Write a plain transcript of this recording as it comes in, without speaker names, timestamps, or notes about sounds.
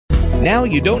Now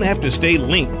you don't have to stay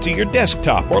linked to your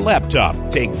desktop or laptop.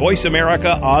 Take Voice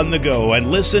America on the go and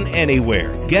listen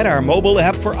anywhere. Get our mobile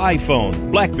app for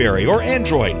iPhone, BlackBerry, or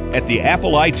Android at the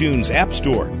Apple iTunes App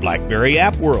Store, BlackBerry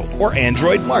App World, or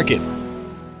Android Market.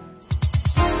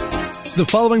 The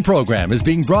following program is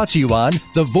being brought to you on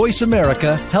the Voice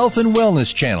America Health and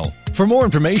Wellness Channel. For more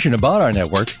information about our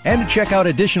network and to check out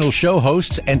additional show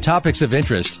hosts and topics of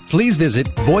interest, please visit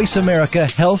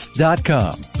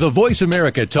voiceamericahealth.com. The Voice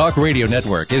America Talk Radio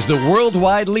Network is the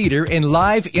worldwide leader in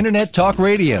live Internet talk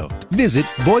radio. Visit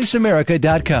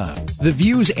voiceamerica.com. The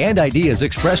views and ideas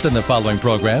expressed on the following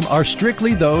program are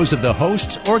strictly those of the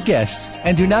hosts or guests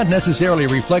and do not necessarily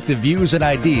reflect the views and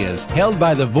ideas held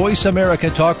by the Voice America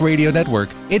Talk Radio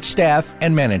Network, its staff,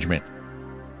 and management.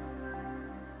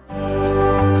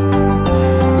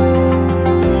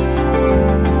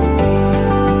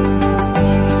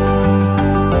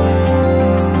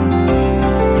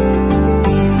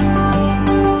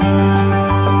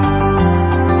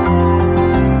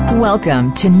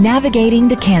 Welcome to Navigating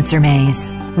the Cancer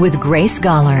Maze with Grace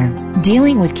Gawler.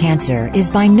 Dealing with cancer is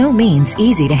by no means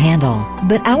easy to handle,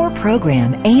 but our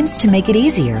program aims to make it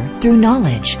easier through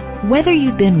knowledge. Whether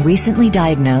you've been recently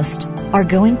diagnosed, are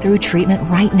going through treatment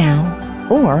right now,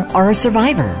 or are a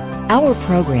survivor, our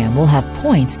program will have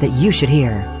points that you should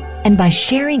hear. And by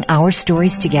sharing our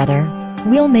stories together,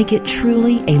 we'll make it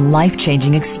truly a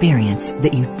life-changing experience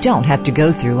that you don't have to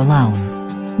go through alone.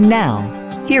 Now,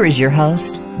 here is your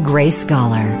host, Grace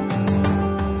Gawler.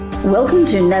 Welcome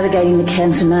to Navigating the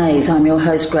Cancer Maze. I'm your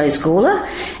host, Grace Gawler,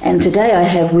 and today I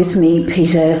have with me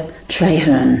Peter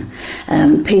Trayhurn.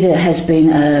 Peter has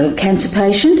been a cancer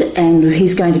patient, and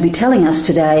he's going to be telling us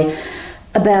today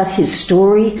about his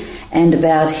story and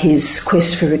about his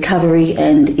quest for recovery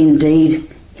and indeed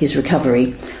his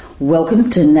recovery. Welcome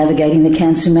to Navigating the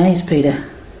Cancer Maze, Peter.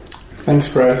 Thanks,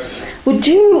 Grace. Would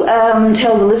you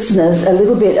tell the listeners a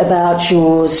little bit about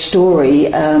your story?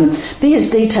 Be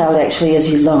as detailed, actually, as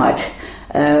you like,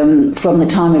 from the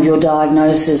time of your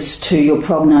diagnosis to your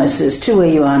prognosis to where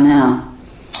you are now.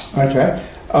 Okay.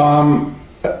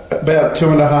 About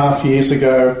 2.5 years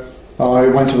ago, I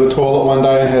went to the toilet one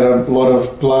day and had a lot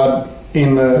of blood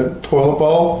in the toilet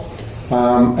bowl.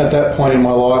 At that point in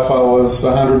my life, I was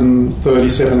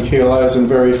 137 kilos and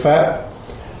very fat.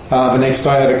 The next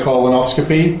day I had a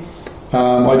colonoscopy.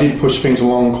 I did push things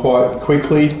along quite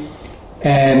quickly,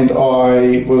 and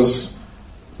I was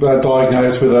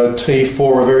diagnosed with a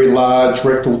T4, a very large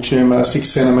rectal tumour, 6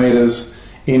 centimetres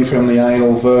in from the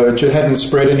anal verge. It hadn't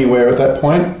spread anywhere at that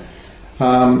point.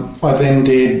 I then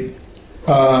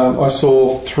I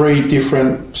saw 3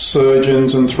 different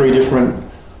surgeons and 3 different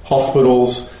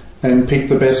hospitals and picked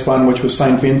the best one, which was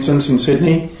St Vincent's in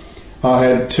Sydney. I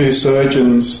had 2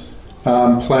 surgeons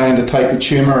plan to take the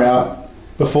tumour out.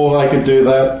 Before they could do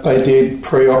that, they did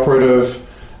pre-operative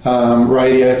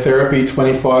radiotherapy,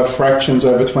 25 fractions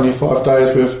over 25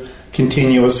 days with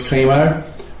continuous chemo.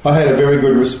 I had a very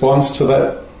good response to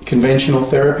that conventional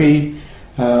therapy.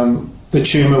 The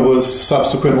tumour was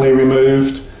subsequently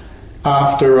removed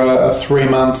after a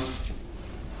 3-month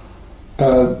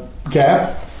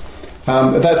gap.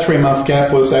 That 3-month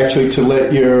gap was actually to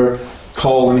let your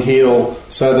colon heal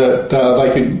so that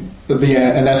the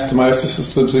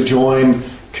anastomosis, the joint,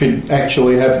 could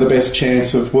actually have the best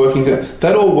chance of working.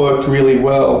 That all worked really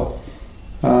well.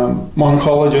 My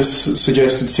oncologist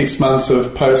suggested 6 months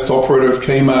of post-operative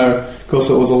chemo because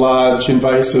it was a large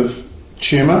invasive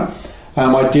tumour.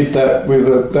 I did that with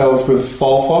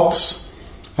Folfox.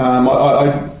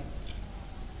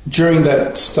 During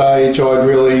that stage, I'd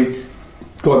really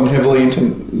gotten heavily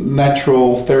into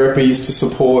natural therapies to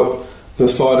support the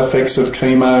side effects of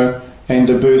chemo and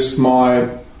to boost my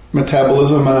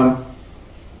metabolism.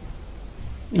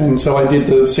 And so I did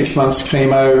the 6 months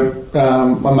chemo.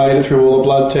 I made it through all the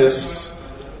blood tests.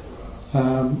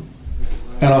 And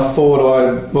I thought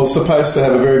I was supposed to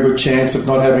have a very good chance of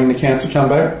not having the cancer come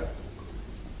back.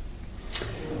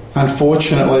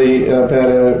 Unfortunately,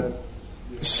 about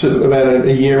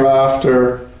a year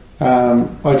after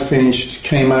I'd finished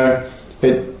chemo,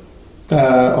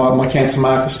 my cancer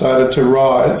marker started to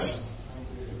rise.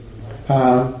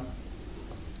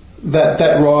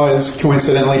 That rise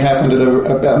coincidentally happened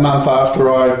about a month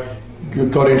after I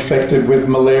got infected with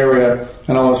malaria,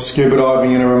 and I was scuba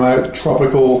diving in a remote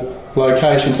tropical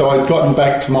location. So I'd gotten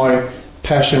back to my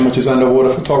passion, which is underwater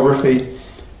photography,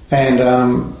 and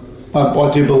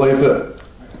I do believe that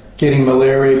getting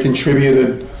malaria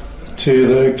contributed to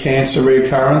the cancer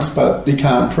recurrence, but you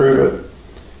can't prove it.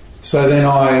 So then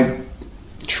I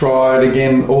tried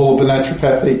again all of the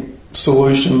naturopathic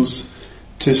solutions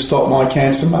to stop my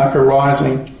cancer marker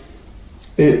rising.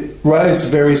 it rose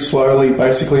very slowly,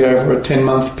 basically over a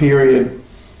 10-month period.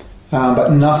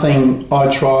 But nothing I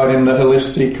tried in the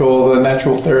holistic or the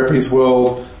natural therapies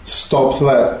world stopped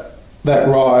that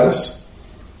rise.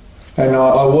 And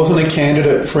I wasn't a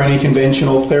candidate for any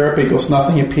conventional therapy because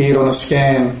nothing appeared on a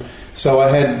scan. So I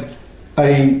had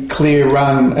a clear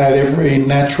run at every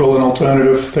natural and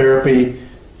alternative therapy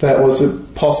that was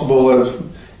possible.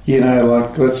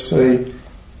 Like, let's see,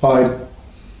 I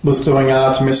was doing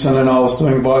artemisinin and I was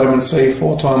doing vitamin C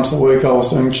 4 times a week. I was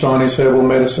doing Chinese herbal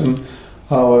medicine.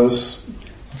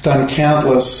 I've done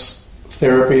countless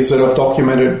therapies that I've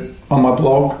documented on my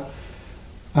blog.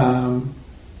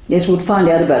 Yes, we'll find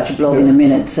out about your blog in a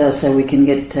minute, so we can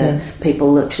get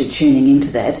people actually tuning into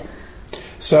that.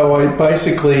 So I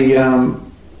basically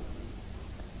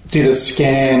did a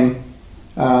scan.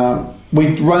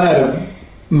 We'd run out of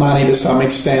money to some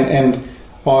extent, and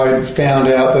I found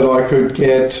out that I could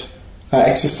get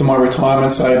access to my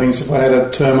retirement savings if I had a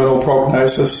terminal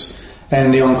prognosis,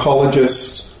 and the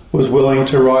oncologist was willing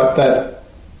to write that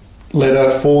letter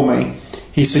for me.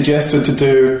 He suggested to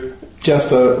do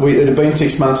it had been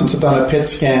 6 months since I'd done a PET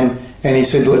scan, and he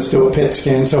said, let's do a PET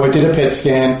scan. So I did a PET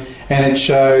scan, and it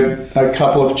showed a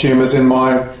couple of tumours in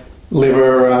my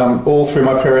liver, all through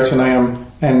my peritoneum,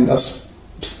 and a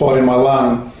spot in my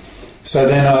lung. So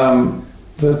then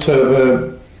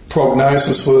the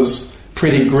prognosis was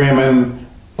pretty grim, and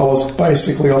I was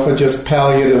basically offered just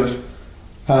palliative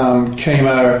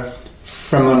chemo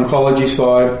from the oncology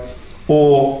side,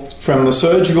 or from the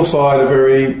surgical side, a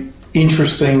very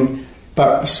interesting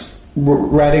but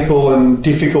radical and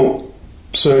difficult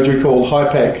surgery called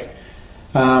HIPEC.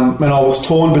 And I was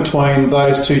torn between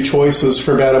those two choices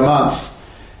for about a month.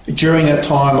 During that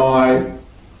time,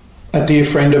 a dear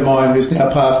friend of mine who's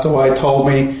now passed away told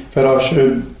me that I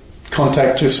should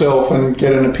contact yourself and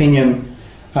get an opinion.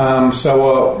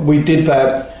 So we did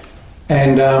that,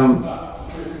 and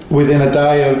within a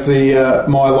day of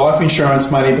my life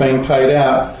insurance money being paid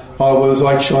out, I was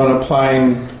actually on a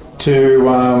plane to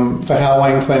the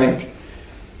Hallwang Clinic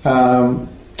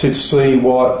to see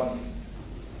what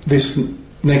this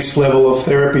next level of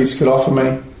therapies could offer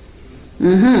me.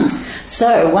 Mm-hmm.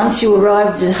 So once you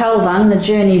arrived at Hallwang, the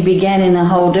journey began in a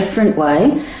whole different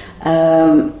way.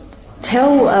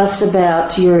 Tell us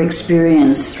about your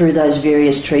experience through those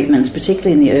various treatments,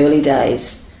 particularly in the early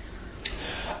days.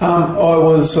 I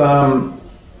was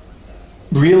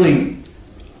really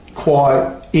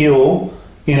quite ill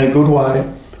in a good way,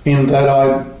 in that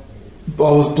I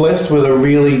was blessed with a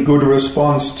really good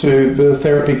response to the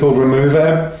therapy called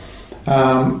Removab.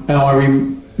 And I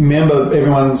remember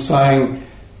everyone saying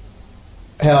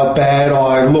how bad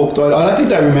I looked. I don't think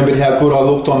they remembered how good I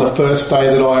looked on the first day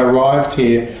that I arrived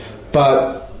here,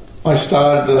 but I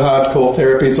started the hardcore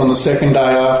therapies on the second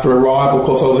day after arrival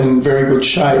because I was in very good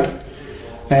shape.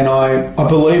 And I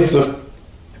believe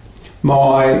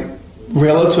my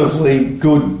relatively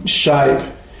good shape,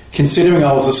 considering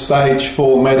I was a stage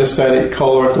 4 metastatic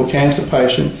colorectal cancer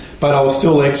patient, but I was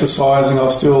still exercising, I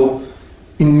was still,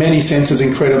 in many senses,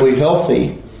 incredibly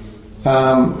healthy,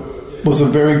 was a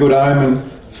very good omen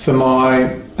for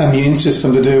my immune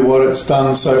system to do what it's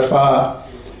done so far.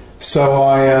 So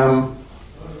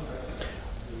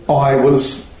I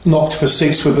was knocked for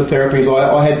 6 with the therapies.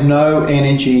 I had no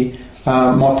energy.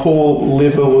 My poor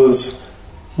liver was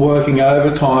working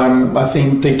overtime, I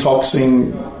think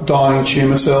detoxing dying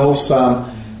tumour cells,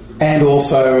 and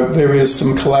also there is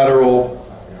some collateral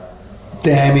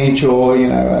damage, or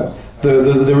the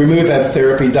Removab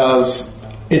therapy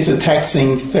it's a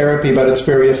taxing therapy, but it's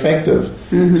very effective.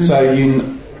 Mm-hmm. So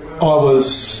I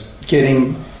was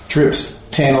getting drips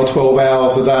 10 or 12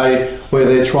 hours a day where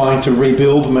they're trying to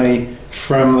rebuild me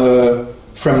from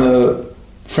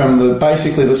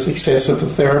basically the success of the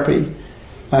therapy.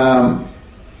 And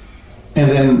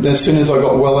then as soon as I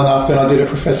got well enough, then I did a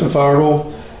Professor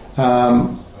Vogl,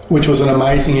 which was an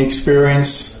amazing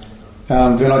experience.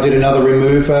 Then I did another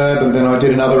Removab, and then I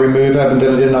did another Removab, and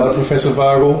then I did another Professor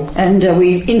Vogl. And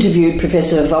we interviewed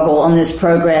Professor Vogl on this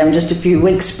program just a few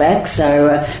weeks back,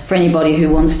 so for anybody who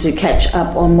wants to catch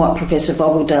up on what Professor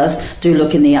Vogl does, do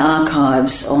look in the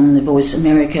archives on the Voice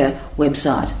America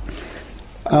website.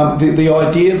 The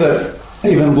idea that,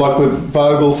 even like with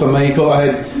Vogl, for me, I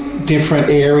had different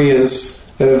areas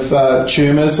of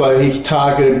tumours. So he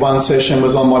targeted one session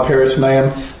was on my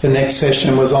peritoneum, the next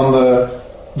session was on the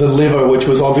liver, which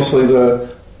was obviously the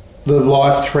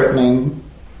life-threatening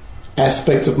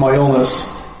aspect of my illness,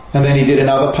 and then he did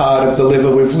another part of the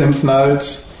liver with lymph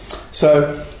nodes.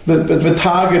 So the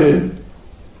targeted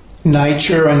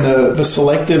nature and the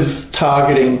selective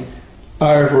targeting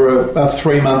over a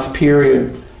 3-month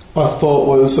period I thought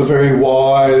was a very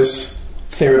wise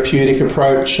therapeutic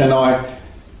approach, and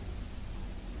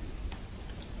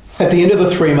at the end of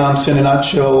the 3 months, in a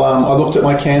nutshell, I looked at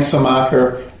my cancer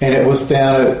marker and it was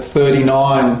down at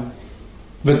 39.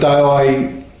 The day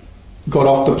I got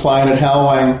off the plane at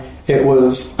Hallwang, it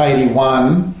was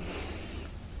 81.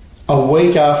 A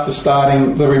week after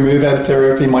starting the Removab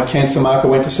therapy, my cancer marker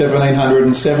went to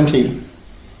 1770.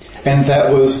 And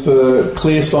that was the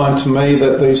clear sign to me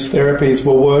that these therapies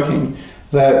were working,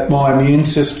 that my immune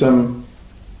system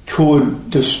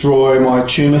could destroy my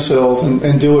tumour cells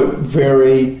and do it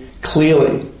very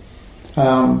clearly.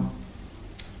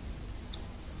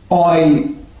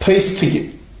 I pieced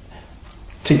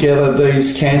together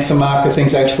these cancer marker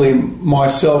things actually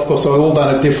myself, because I've all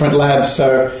done at different labs,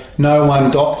 so no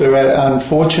one doctor.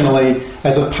 Unfortunately,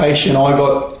 as a patient,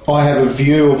 I have a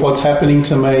view of what's happening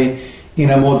to me in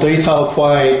a more detailed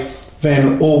way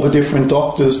than all the different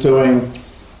doctors doing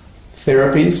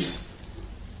therapies.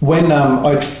 When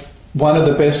one of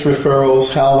the best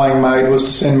referrals Hallwang made was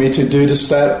to send me to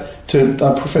Dudestat, to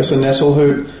Professor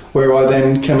Nesselhout, where I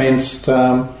then commenced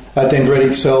a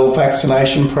dendritic cell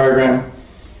vaccination program.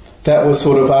 That was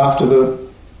sort of after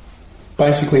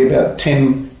basically about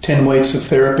 10 weeks of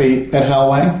therapy at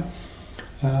Hallwang.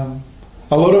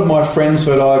 A lot of my friends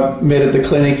that I met at the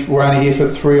clinic were only here for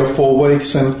 3 or 4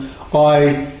 weeks, and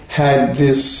I had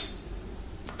this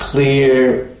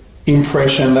clear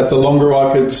impression that the longer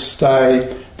I could stay,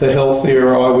 the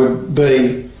healthier I would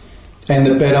be, and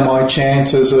the better my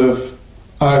chances of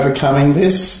overcoming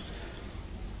this.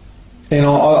 And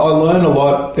I learned a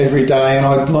lot every day, and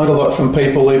I'd learned a lot from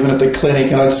people even at the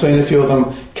clinic, and I'd seen a few of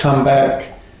them come back.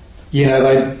 I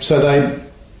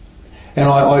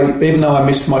even though I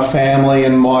missed my family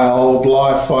and my old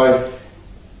life, I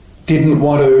didn't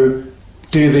want to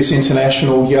do this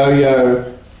international yo-yo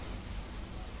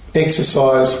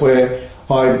exercise where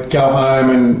I'd go home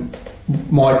and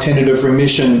my tentative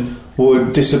remission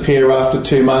would disappear after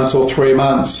 2 months or 3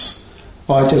 months.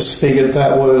 I just figured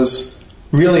that was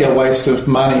really a waste of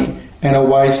money and a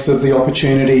waste of the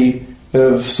opportunity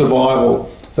of survival.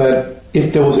 That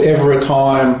if there was ever a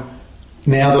time,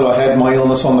 now that I had my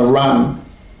illness on the run,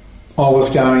 I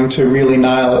was going to really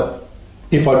nail it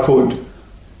if I could.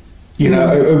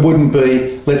 It wouldn't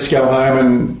be, let's go home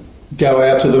and go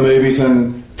out to the movies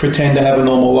and pretend to have a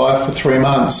normal life for 3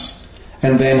 months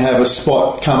and then have a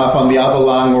spot come up on the other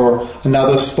lung or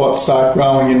another spot start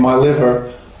growing in my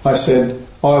liver. I said,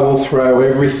 I will throw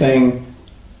everything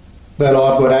that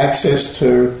I've got access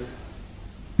to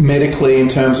medically in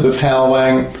terms of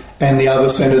Hallwang and the other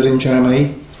centres in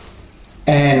Germany,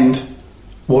 and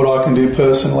what I can do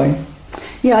personally.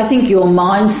 Yeah, I think your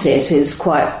mindset is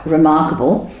quite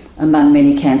remarkable among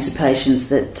many cancer patients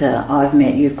that I've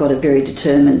met. You've got a very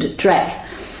determined track,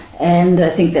 and I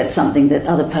think that's something that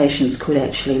other patients could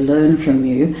actually learn from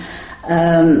you.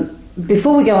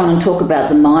 Before we go on and talk about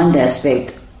the mind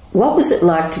aspect, what was it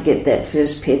like to get that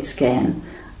first PET scan?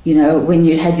 When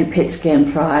you had your PET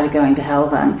scan prior to going to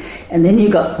Hallwang, and then you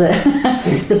got the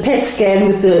the PET scan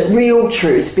with the real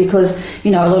truth, because,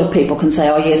 a lot of people can say,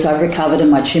 oh yes, I've recovered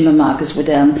and my tumour markers were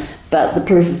down, but the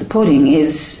proof of the pudding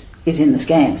is in the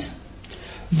scans.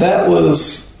 That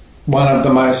was one of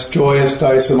the most joyous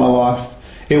days of my life.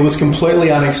 It was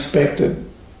completely unexpected.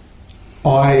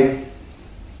 It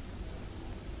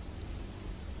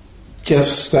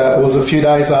was a few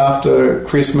days after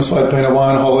Christmas. I'd been away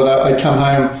on holiday. I'd come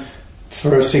home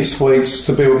for 6 weeks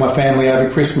to be with my family over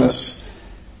Christmas,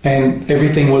 and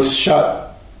everything was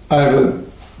shut over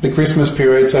the Christmas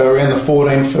period, so around the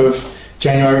 14th of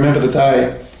January, I remember the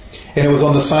day, and it was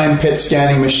on the same PET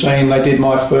scanning machine they did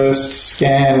my first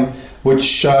scan, which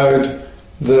showed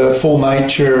the full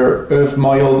nature of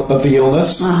the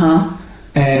illness.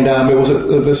 And it was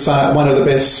one of the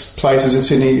best places in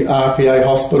Sydney, RPA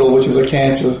Hospital, which is a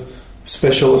cancer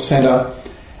specialist centre.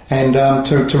 And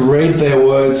to read their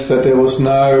words that there was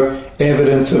no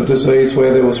evidence of disease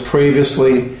where there was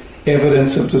previously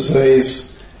evidence of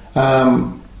disease,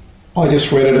 I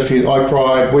just read it I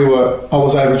cried. I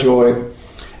was overjoyed.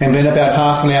 And then about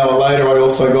half an hour later, I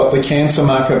also got the cancer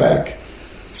marker back.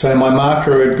 So my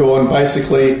marker had gone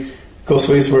basically, because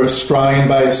these were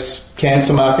Australian-based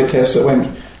cancer marker tests that went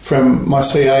from, my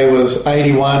CA was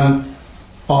 81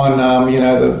 on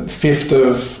the 5th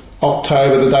of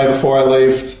October, the day before I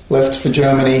left for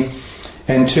Germany,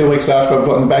 and 2 weeks after I've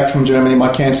gotten back from Germany,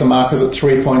 my cancer marker's at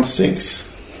 3.6.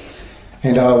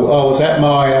 And I was at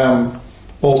my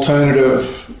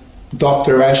alternative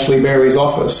Dr. Ashley Berry's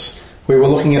office. We were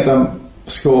looking at the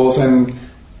scores, and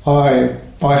I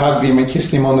I hugged him and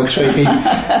kissed him on the cheek.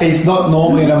 He's not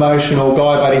normally an emotional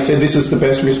guy, but he said this is the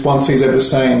best response he's ever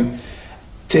seen.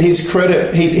 To his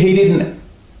credit, he didn't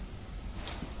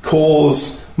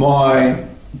cause my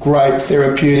great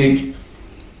therapeutic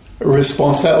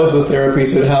response. That was the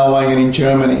therapies at Hallwang and in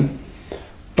Germany.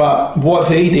 But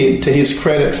what he did, to his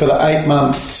credit, for the 8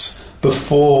 months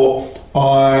before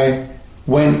I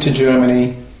went to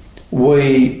Germany,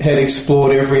 we had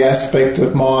explored every aspect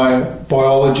of my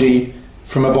biology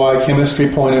from a biochemistry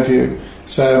point of view.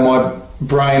 So my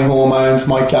brain hormones,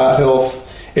 my gut health,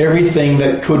 everything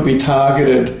that could be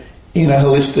targeted in a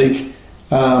holistic,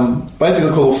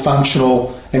 basically called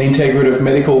functional and integrative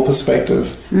medical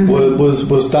perspective,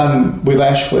 was done with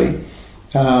Ashley.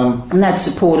 And that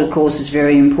support, of course, is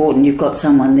very important. You've got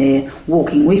someone there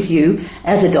walking with you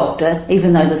as a doctor,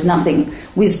 even though there's nothing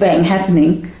whiz-bang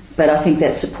happening. But I think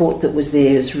that support that was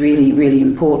there is really, really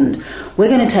important. We're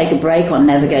going to take a break on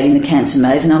Navigating the Cancer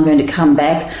Maze, and I'm going to come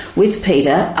back with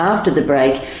Peter after the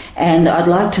break, and I'd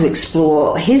like to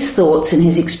explore his thoughts and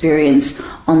his experience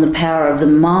on the power of the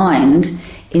mind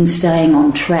in staying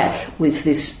on track with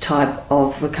this type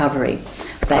of recovery.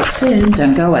 Back soon,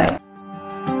 don't go away.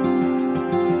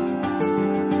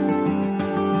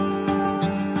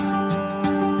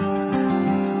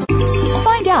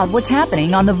 Find out what's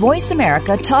happening on the Voice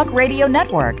America Talk Radio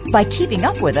Network by keeping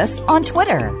up with us on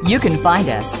Twitter. You can find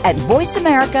us at Voice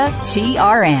America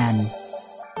TRN.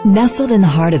 Nestled in the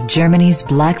heart of Germany's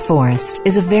Black Forest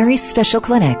is a very special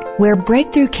clinic where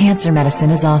breakthrough cancer medicine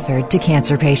is offered to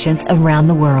cancer patients around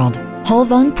the world.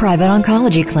 Hallwang Private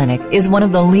Oncology Clinic is one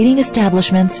of the leading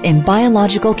establishments in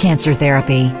biological cancer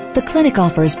therapy. The clinic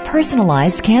offers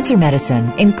personalized cancer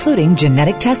medicine, including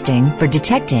genetic testing for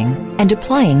detecting and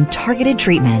applying targeted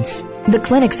treatments. The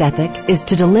clinic's ethic is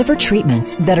to deliver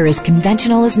treatments that are as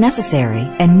conventional as necessary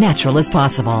and natural as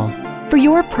possible. For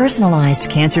your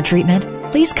personalized cancer treatment,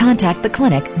 please contact the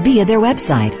clinic via their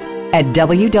website at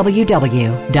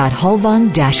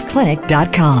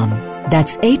www.hallwang-clinic.com.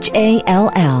 That's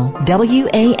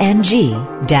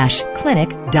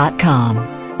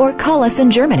HALLWANG-clinic.com. Or call us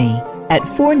in Germany at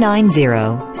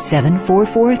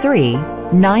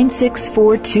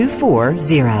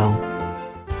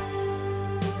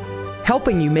 490-7443-96440.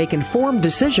 Helping you make informed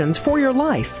decisions for your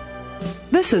life.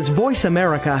 This is Voice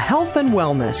America Health and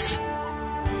Wellness.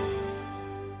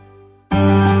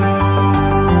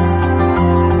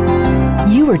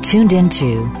 You are tuned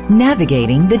into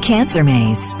Navigating the Cancer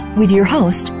Maze with your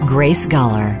host, Grace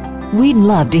Gawler. We'd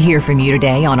love to hear from you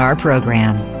today on our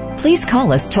program. Please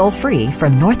call us toll-free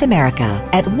from North America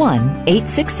at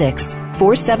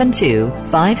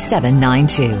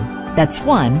 1-866-472-5792. That's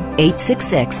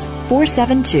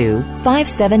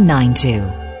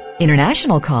 1-866-472-5792.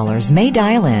 International callers may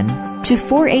dial in to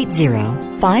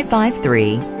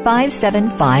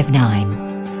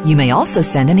 480-553-5759. You may also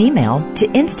send an email to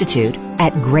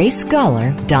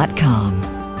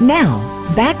institute@gracegawler.com. Now,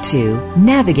 back to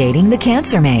Navigating the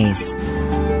Cancer Maze.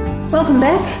 Welcome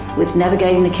back with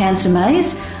Navigating the Cancer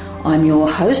Maze. I'm your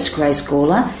host, Grace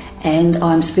Gawler, and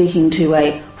I'm speaking to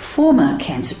a former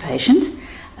cancer patient,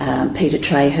 Peter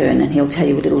Trayhurn, and he'll tell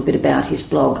you a little bit about his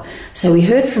blog. So we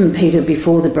heard from Peter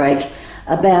before the break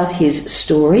about his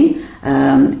story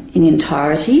in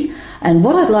entirety. And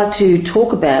what I'd like to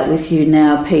talk about with you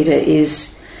now, Peter,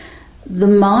 is the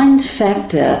mind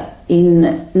factor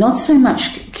in not so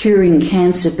much curing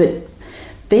cancer, but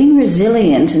being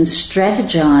resilient and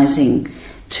strategizing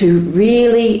to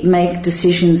really make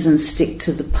decisions and stick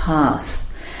to the path.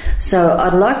 So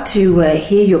I'd like to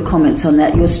hear your comments on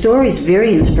that. Your story is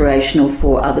very inspirational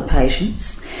for other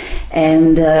patients.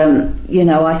 And,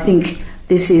 I think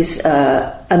this is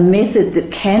a method that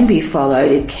can be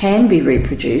followed. It can be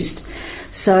reproduced.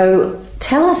 So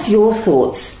tell us your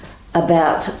thoughts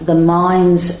about the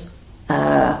mind's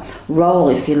role,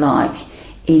 if you like,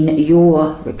 in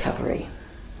your recovery.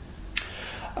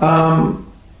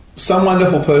 Some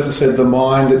wonderful person said the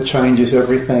mind that changes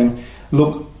everything.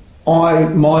 Look, my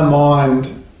mind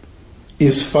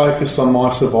is focused on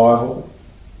my survival.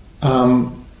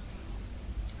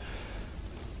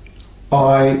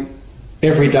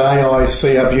 Every day I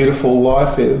see how beautiful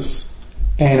life is,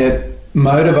 and it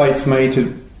motivates me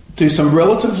to do some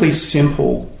relatively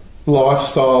simple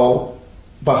lifestyle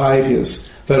behaviours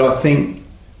that I think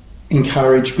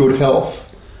encourage good health,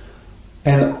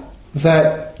 and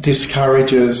that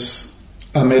discourages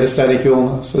a metastatic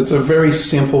illness. It's a very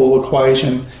simple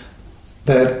equation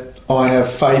that I have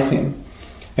faith in,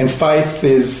 and faith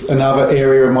is another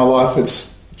area of my life that's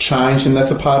changed, and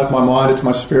that's a part of my mind, it's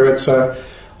my spirit. So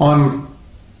I'm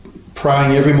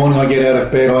praying every morning I get out of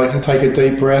bed. I take a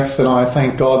deep breath and I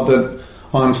thank God that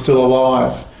I'm still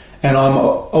alive. And I'm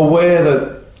aware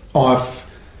that I've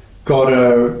got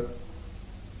a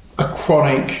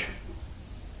chronic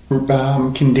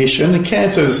condition. And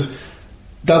cancer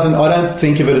I don't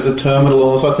think of it as a terminal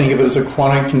illness. I think of it as a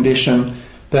chronic condition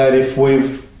that if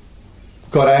we've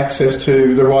got access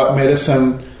to the right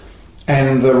medicine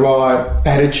and the right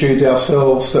attitudes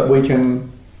ourselves, that we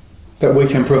can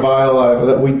prevail over,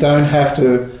 that we don't have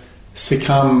to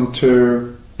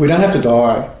we don't have to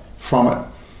die from it.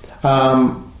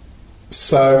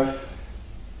 So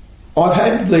I've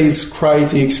had these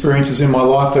crazy experiences in my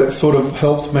life that sort of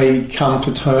helped me come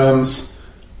to terms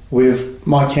with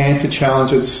my cancer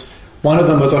challenges. One of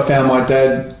them was I found my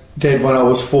dad dead when I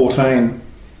was 14.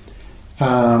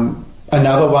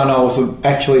 Another one, I was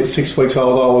actually at 6 weeks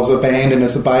old, I was abandoned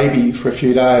as a baby for a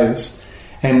few days.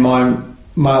 And my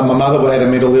mother had a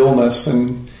mental illness,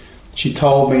 and she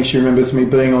told me, she remembers me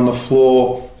being on the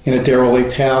floor in a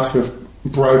derelict house with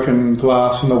broken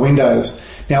glass in the windows.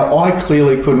 Now, I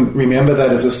clearly couldn't remember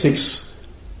that as I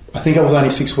think I was only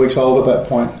 6 weeks old at that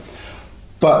point.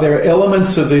 But there are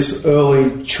elements of this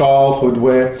early childhood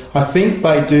where I think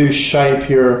they do shape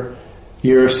your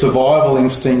survival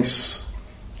instincts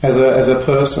as a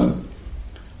person.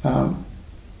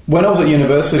 When I was at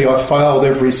university, I failed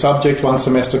every subject one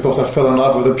semester because I fell in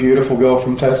love with a beautiful girl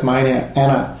from Tasmania,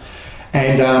 Anna.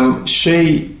 And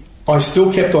I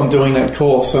still kept on doing that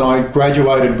course, and I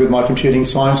graduated with my computing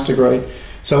science degree.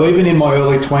 So even in my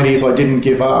early 20s, I didn't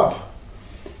give up.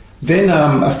 Then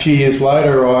a few years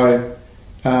later, I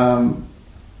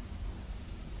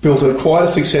built quite a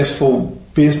successful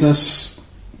business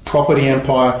property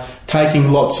empire,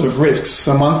 taking lots of risks.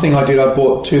 And one thing I did, I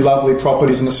bought 2 lovely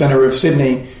properties in the centre of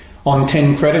Sydney on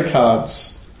 10 credit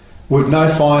cards with no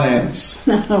finance.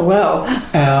 Oh, wow.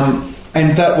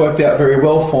 And that worked out very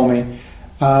well for me.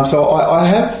 So I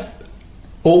have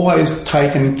always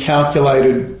taken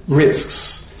calculated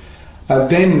risks.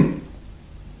 Then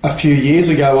a few years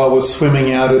ago, I was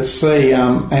swimming out at sea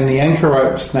and the anchor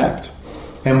rope snapped,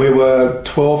 and we were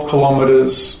 12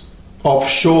 kilometres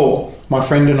offshore, my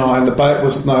friend and I, and the boat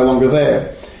was no longer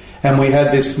there. And we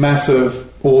had this massive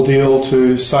ordeal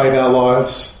to save our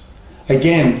lives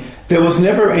again. There was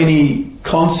never any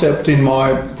concept in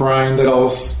my brain that I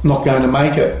was not going to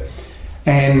make it.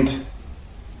 And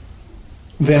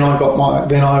then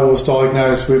I was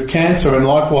diagnosed with cancer, and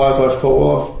likewise I thought,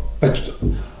 well,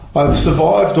 I've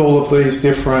survived all of these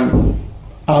different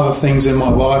other things in my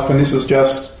life, and this is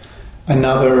just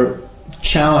another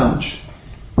challenge.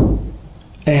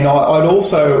 And I'd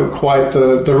also equate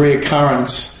the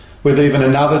recurrence with even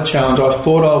another challenge. I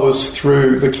thought I was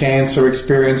through the cancer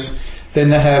experience, then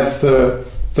they have the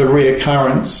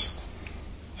reoccurrence.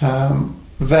 Then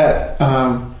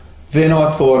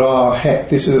I thought, oh heck,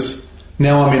 this is,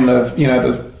 now I'm in the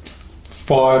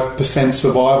 5%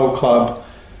 survival club.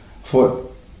 I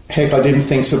thought, heck, I didn't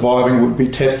think surviving would be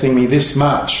testing me this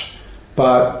much.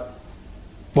 But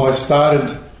I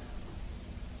started,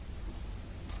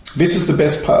 this is the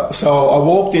best part. So I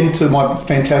walked into my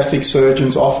fantastic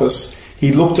surgeon's office.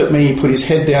 He looked at me, he put his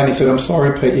head down, he said, "I'm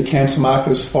sorry, Pete, your cancer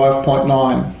marker is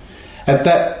 5.9. At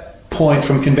that point,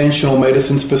 from conventional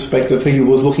medicine's perspective, he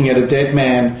was looking at a dead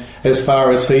man as far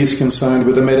as he's concerned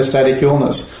with a metastatic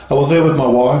illness. I was there with my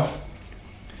wife.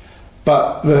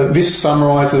 But this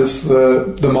summarises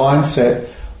the mindset.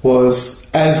 Was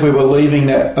as we were leaving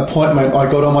that appointment, I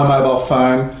got on my mobile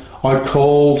phone, I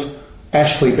called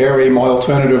Ashley Berry, my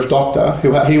alternative doctor,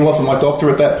 he wasn't my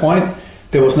doctor at that point.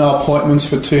 There was no appointments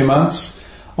for 2 months.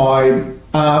 I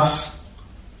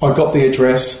got the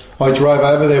address, I drove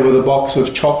over there with a box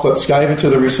of chocolates, gave it to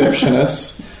the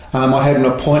receptionist. I had an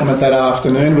appointment that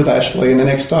afternoon with Ashley, and the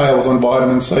next day I was on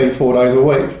vitamin C 4 days a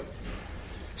week.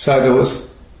 So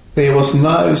there was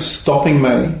no stopping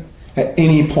me at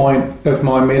any point of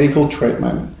my medical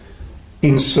treatment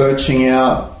in searching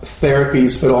out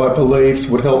therapies that I believed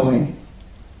would help me.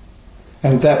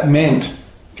 And that meant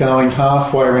going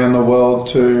halfway around the world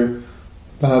to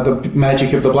the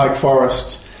magic of the Black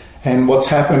Forest. And what's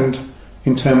happened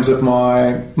in terms of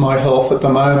my health at the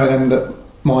moment, and that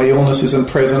my illness isn't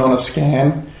present on a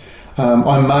scan.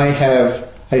 I may have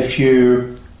a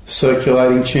few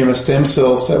circulating tumour stem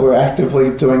cells that we're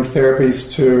actively doing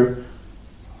therapies to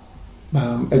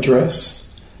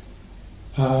address.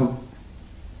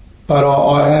 But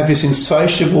I have this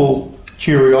insatiable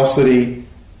curiosity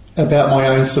about my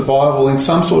own survival in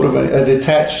some sort of a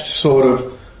detached sort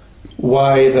of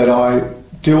way, that I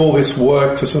do all this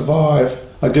work to survive.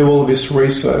 I do all of this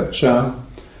research. I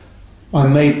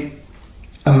meet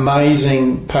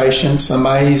amazing patients,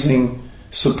 amazing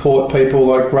support people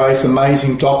like Grace,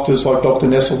 amazing doctors like Dr.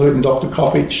 Nesselhout and Dr.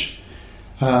 Koppich.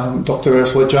 Dr.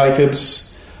 Ursula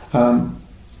Jacobs.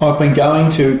 I've been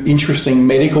going to interesting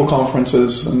medical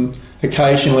conferences, and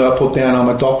occasionally I put down I'm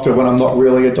a doctor when I'm not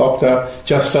really a doctor,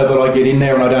 just so that I get in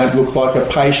there and I don't look like a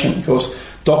patient, because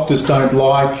doctors don't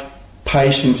like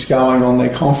patients going on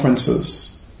their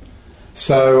conferences.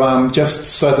 So just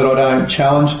so that I don't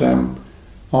challenge them,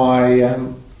 I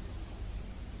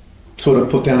sort of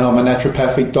put down I'm a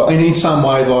naturopathic doctor. And in some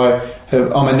ways I'm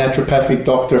a naturopathic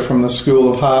doctor from the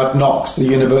School of Hard Knocks, the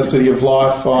University of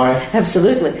Life.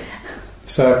 Absolutely.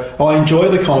 So I enjoy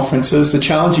the conferences. The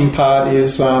challenging part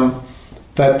is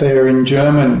that they're in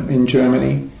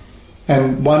Germany.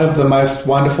 And one of the most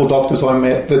wonderful doctors I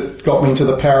met that got me into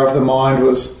the power of the mind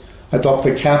was a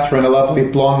Dr. Catherine, a lovely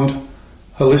blonde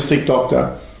holistic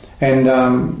doctor.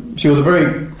 And she was a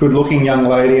very good-looking young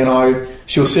lady, and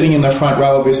she was sitting in the front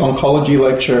row of this oncology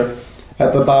lecture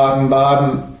at the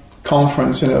Baden-Baden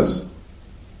conference, and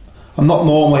I'm not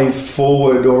normally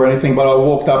forward or anything, but I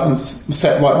walked up and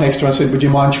sat right next to her and said, "Would you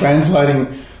mind translating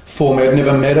for me? I'd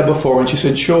never met her before." And she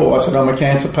said, "Sure." I said, "I'm a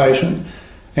cancer patient."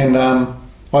 And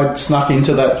I'd snuck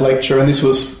into that lecture, and this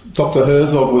was Dr.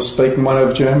 Herzog was speaking, one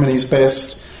of Germany's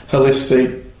best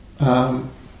holistic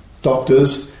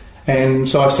doctors. And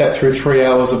so I sat through 3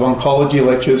 hours of oncology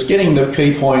lectures, getting the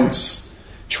key points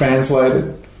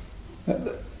translated.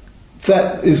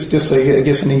 That is just, I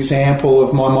guess, an example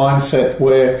of my mindset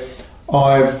where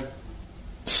I've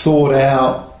sought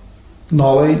out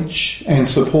knowledge and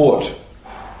support.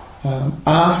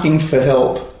 Asking for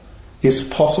help is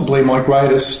possibly my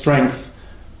greatest strength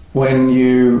when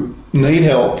you need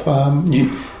help.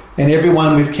 And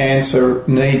everyone with cancer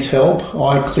needs help.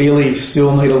 I clearly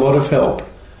still need a lot of help.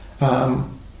 On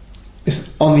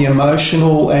the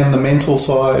emotional and the mental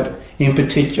side in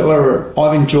particular,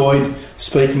 I've enjoyed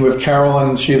speaking with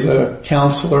Carolyn. She's a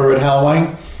counsellor at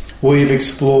Hallwang. We've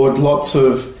explored lots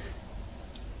of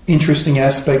interesting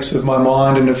aspects of my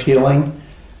mind and of healing.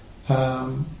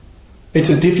 It's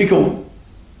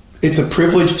a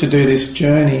privilege to do this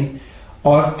journey.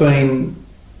 I've been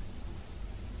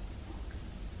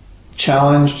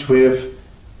challenged with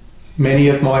many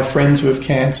of my friends with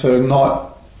cancer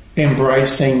not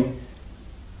embracing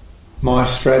my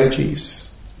strategies.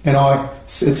 And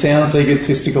it sounds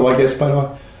egotistical, I guess,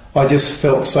 but I just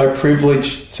felt so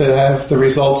privileged to have the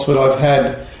results that I've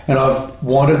had, and I've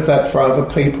wanted that for other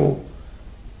people.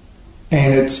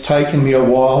 And it's taken me a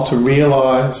while to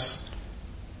realise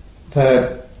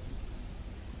that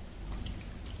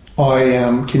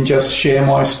I can just share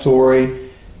my story,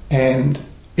 and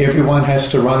everyone has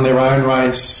to run their own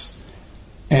race,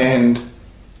 and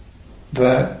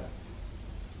that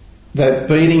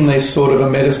beating this sort of a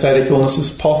metastatic illness is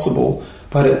possible,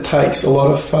 but it takes a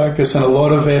lot of focus and a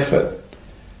lot of effort,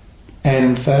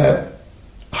 and that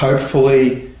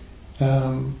hopefully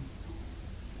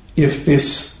if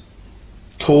this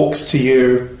talks to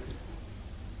you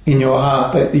in your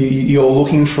heart that you're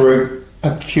looking for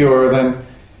a cure, then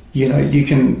you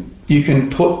can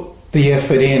put the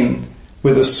effort in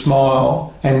with a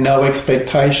smile and no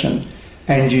expectation,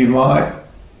 and you might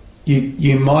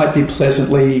be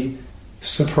pleasantly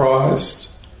surprised.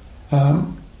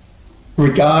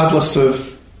 Regardless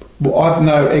of, I've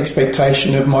no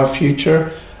expectation of my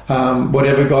future.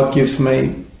 Whatever God gives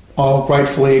me, I'll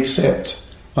gratefully accept.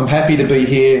 I'm happy to be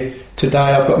here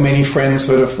today. I've got many friends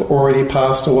that have already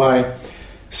passed away.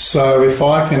 So if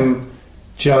I can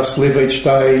just live each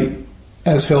day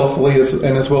as healthily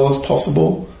and as well as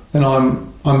possible, then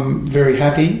I'm very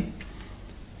happy.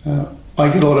 I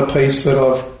get a lot of peace that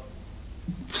I've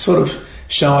sort of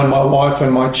shown my wife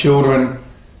and my children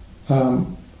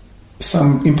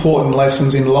some important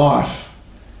lessons in life,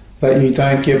 that you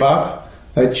don't give up,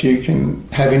 that you can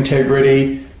have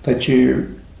integrity, that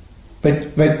you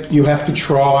have to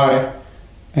try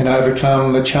and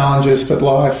overcome the challenges that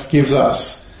life gives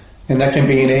us, and that can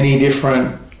be in any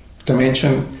different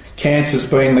dimension. Cancer's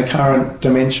been the current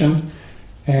dimension,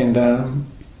 and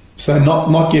so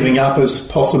not giving up is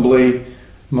possibly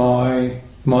my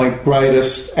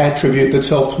greatest attribute that's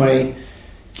helped me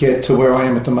get to where I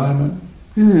am at the moment.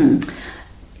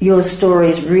 Your story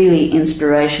is really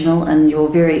inspirational, and you're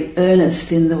very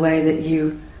earnest in the way that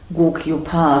you walk your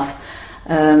path.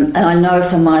 And I know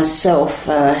for myself,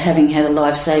 having had a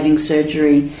life-saving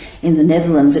surgery in the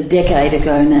Netherlands a decade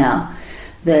ago now,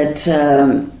 that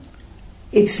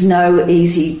it's no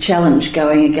easy challenge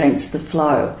going against the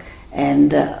flow.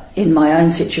 And in my own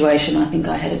situation, I think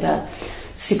I had about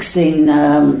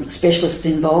 16 specialists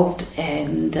involved,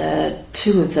 and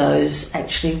 2 of those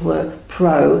actually were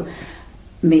pro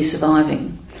me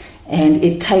surviving. And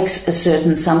it takes a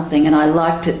certain something, and I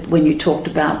liked it when you talked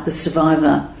about the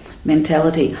survivor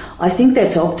mentality. I think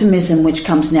that's optimism, which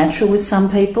comes natural with some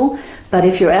people. But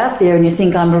if you're out there and you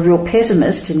think I'm a real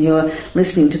pessimist and you're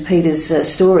listening to Peter's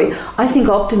story, I think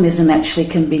optimism actually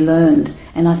can be learned,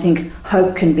 and I think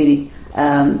hope can be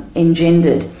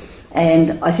engendered,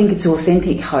 and I think it's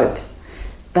authentic hope.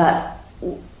 But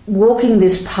walking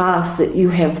this path that you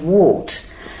have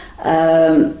walked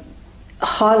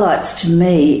highlights to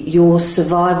me your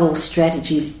survival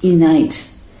strategies innate.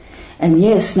 And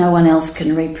yes, no one else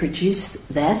can reproduce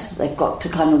that. They've got to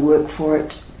kind of work for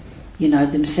it,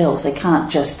 themselves. They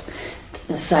can't just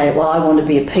say, well, I want to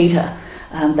be a Peter.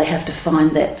 They have to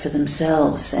find that for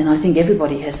themselves. And I think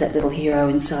everybody has that little hero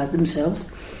inside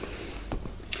themselves.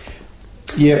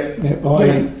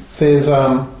 There's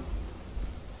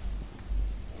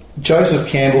Joseph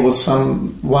Campbell was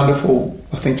some wonderful,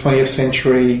 I think, 20th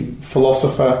century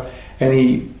philosopher, and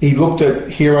he looked at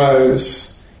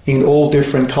heroes in all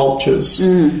different cultures,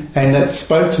 and that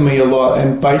spoke to me a lot.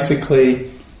 And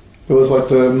basically, it was like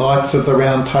the Knights of the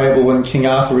Round Table when King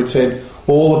Arthur had said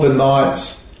all of the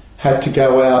knights had to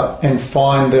go out and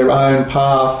find their own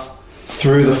path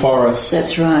through the forest.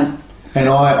 That's right. And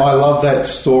I love that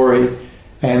story,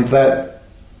 and that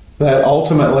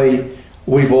ultimately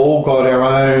we've all got our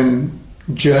own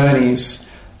journeys.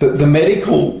 The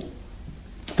medical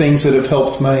things that have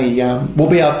helped me will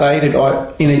be outdated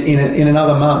in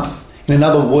another month. In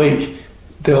another week,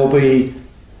 there'll be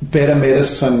better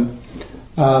medicine.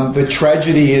 The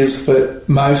tragedy is that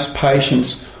most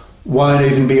patients won't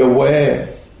even be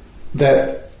aware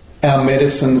that our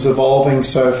medicine's evolving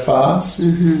so fast.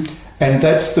 Mm-hmm. And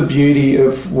that's the beauty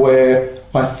of where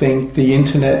I think the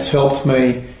internet's helped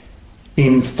me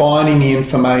in finding the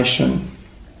information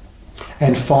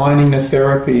and finding the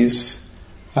therapies,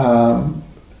 and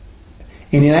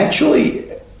in actually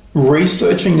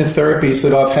researching the therapies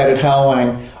that I've had at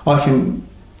Hallwang.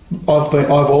 They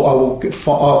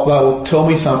will tell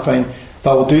me something, they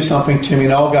will do something to me,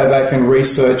 and I'll go back and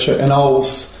research it, and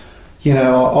I've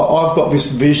got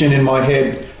this vision in my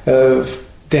head of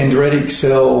dendritic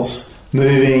cells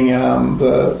moving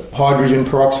the hydrogen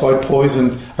peroxide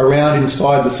poison around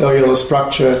inside the cellular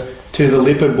structure to the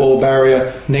lipid wall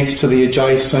barrier next to the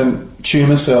adjacent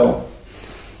tumour cell.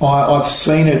 I've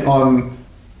seen it on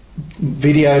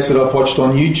videos that I've watched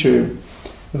on YouTube,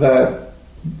 that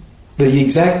the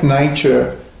exact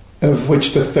nature of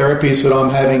which the therapies that I'm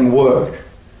having work.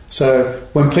 So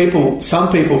when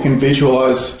some people can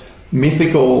visualise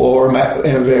mythical or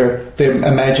their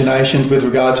imaginations with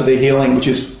regard to their healing, which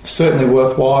is certainly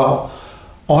worthwhile,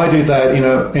 I do that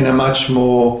in a much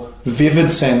more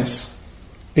vivid sense.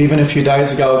 Even a few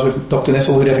days ago, I was with Dr.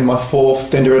 Nesselhood having my 4th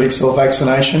dendritic cell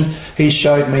vaccination. He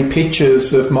showed me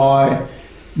pictures of my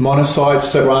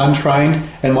monocytes that were untrained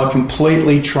and my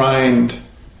completely trained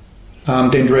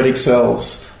dendritic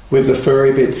cells with the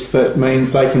furry bits. That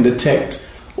means they can detect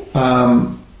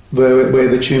where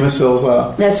the tumour cells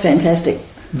are. That's fantastic.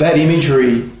 That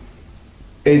imagery,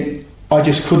 I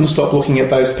just couldn't stop looking at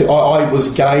those. I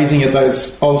was gazing at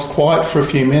those. I was quiet for a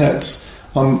few minutes,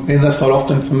 and that's not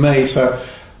often for me, so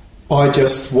I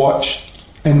just watched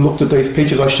and looked at these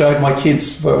pictures. I showed my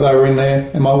kids, they were in there,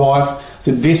 and my wife. I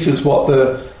said, this is what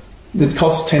it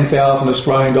costs 10,000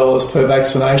 Australian dollars per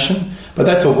vaccination, but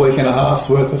that's a week and a half's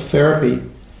worth of therapy.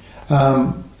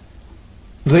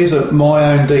 These are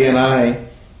my own DNA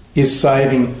is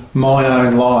saving my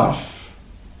own life.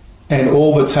 And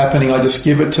all that's happening, I just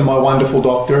give it to my wonderful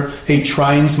doctor. He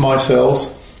trains my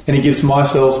cells and he gives my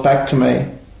cells back to me.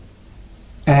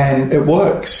 And it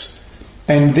works.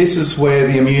 And this is where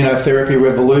the immunotherapy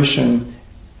revolution,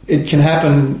 it can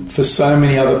happen for so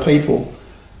many other people.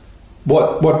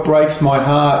 What breaks my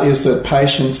heart is that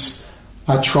patients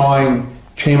are trying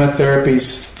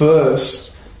chemotherapies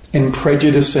first and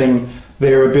prejudicing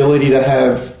their ability to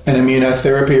have an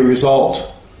immunotherapy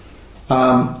result.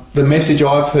 The message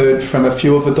I've heard from a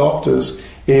few of the doctors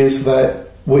is that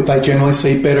they generally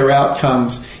see better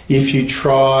outcomes if you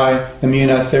try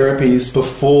immunotherapies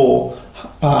before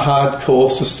hardcore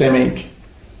systemic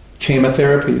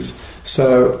chemotherapies.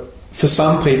 So for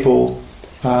some people,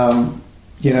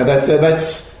 that's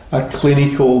a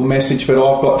clinical message that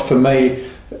I've got for me.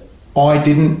 I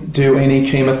didn't do any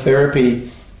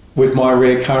chemotherapy with my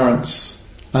recurrence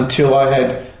until I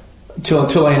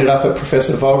ended up at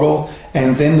Professor Vogl,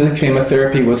 and then the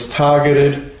chemotherapy was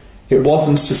targeted. It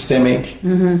wasn't systemic.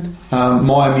 Mm-hmm.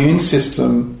 My immune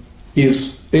system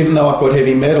is, even though I've got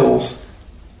heavy metals,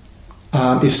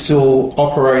 is still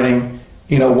operating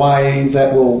in a way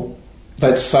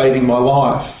that's saving my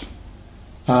life.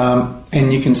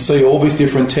 And you can see all these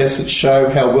different tests that show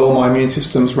how well my immune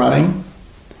system's running.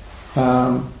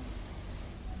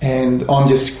 And I'm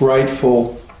just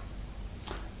grateful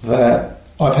that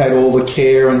I've had all the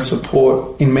care and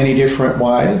support in many different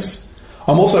ways.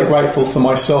 I'm also grateful for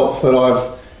myself that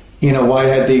I've, in a way,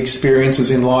 had the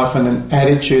experiences in life and an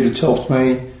attitude that's helped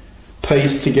me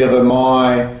piece together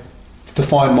to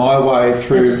find my way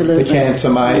through Absolutely. the cancer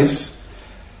maze.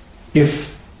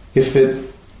 If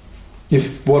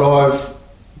what I've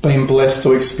been blessed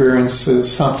to experience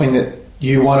is something that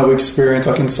you want to experience,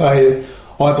 I can say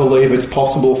I believe it's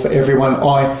possible for everyone.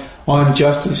 I'm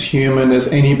just as human as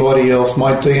anybody else.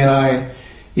 My DNA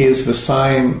is the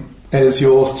same as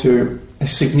yours to a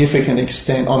significant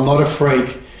extent. I'm not a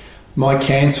freak. My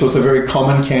cancer is a very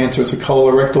common cancer. It's a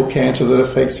colorectal cancer that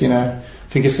affects, I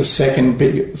think it's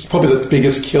it's probably the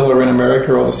biggest killer in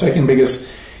America, or the second biggest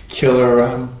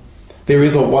killer. There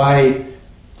is a way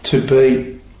to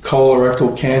beat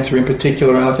colorectal cancer in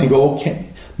particular, and I think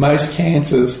most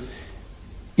cancers,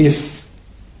 if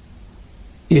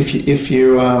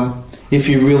you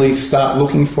really start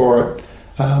looking for it,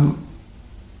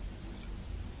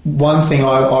 one thing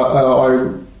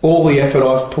all the effort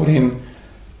I've put in,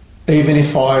 even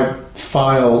if I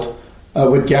failed,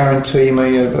 would guarantee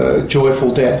me of a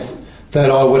joyful death, that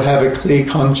I would have a clear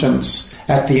conscience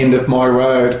at the end of my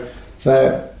road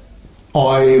that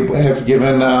I have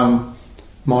given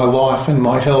my life and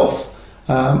my health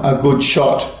a good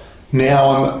shot. Now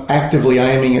I'm actively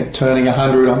aiming at turning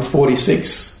 100. I'm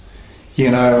 46.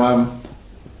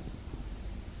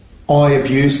 I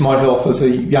abused my health as a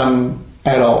young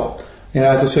adult.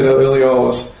 As I said earlier, I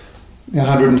was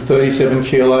 137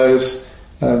 kilos,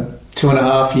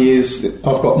 2.5 years.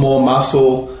 I've got more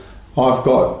muscle. I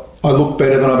look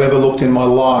better than I've ever looked in my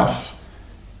life.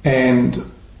 And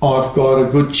I've got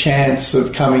a good chance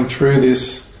of coming through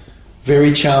this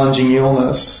very challenging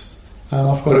illness.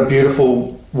 I've got a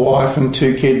beautiful wife and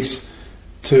 2 kids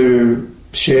to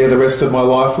share the rest of my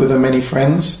life with, and many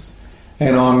friends.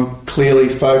 And I'm clearly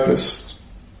focused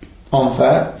on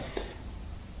that.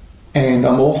 And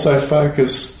I'm also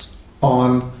focused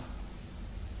on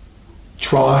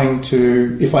trying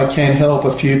to, if I can, help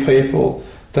a few people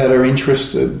that are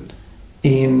interested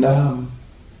in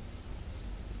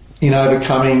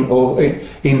overcoming or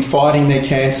in fighting their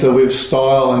cancer with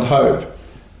style and hope,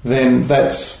 then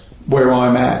that's where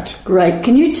I'm at. Great.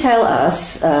 Can you tell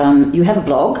us, you have a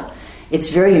blog, it's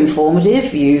very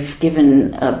informative, you've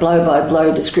given a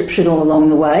blow-by-blow description all along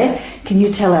the way. Can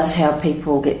you tell us how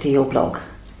people get to your blog?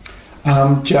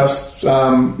 Just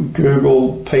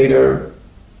Google Peter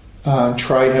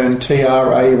Trayhurn,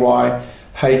 Trayhurn,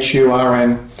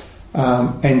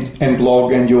 and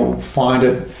blog, and you'll find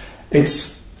it.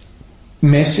 It's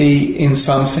messy in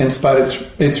some sense, but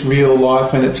it's real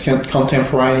life and it's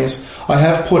contemporaneous. I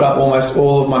have put up almost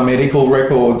all of my medical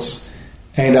records,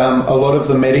 and a lot of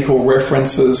the medical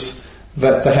references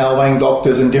that the Hallwang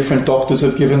doctors and different doctors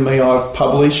have given me, I've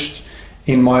published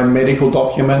in my medical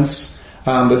documents.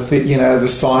 The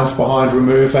science behind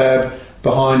RemoveAb,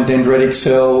 behind dendritic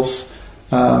cells.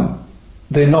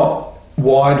 They're not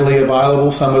widely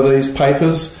available, some of these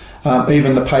papers.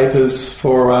 Even the papers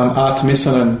for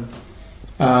artemisinin,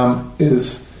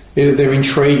 they're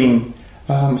intriguing.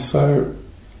 So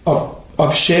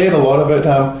I've shared a lot of it.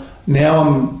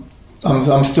 Now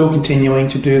I'm still continuing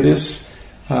to do this,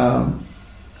 and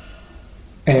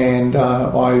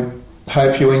I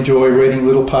hope you enjoy reading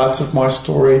little parts of my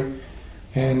story.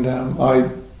 And I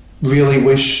really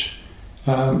wish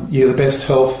you the best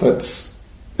health that's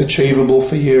achievable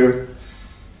for you.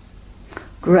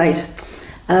 Great.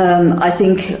 I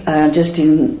think, just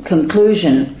in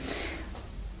conclusion,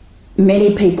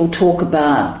 many people talk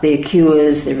about their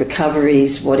cures, their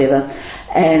recoveries, whatever,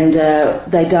 and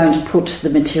they don't put the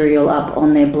material up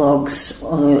on their blogs,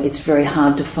 or it's very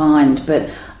hard to find. But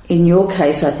in your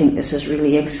case, I think this is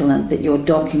really excellent that you're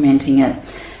documenting it.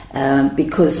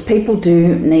 Because people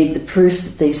do need the proof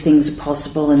that these things are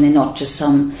possible and they're not just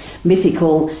some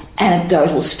mythical,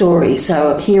 anecdotal story.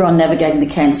 So here on Navigating the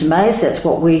Cancer Maze, that's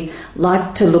what we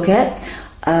like to look at.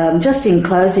 Just in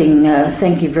closing,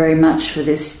 thank you very much for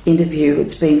this interview.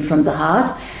 It's been from the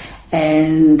heart,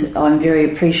 and I'm very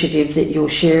appreciative that you're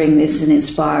sharing this and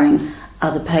inspiring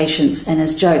other patients. And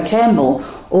as Joe Campbell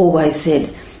always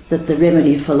said, that the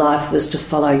remedy for life was to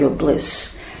follow your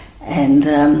bliss. And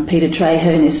Peter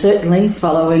Trayhurn is certainly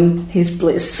following his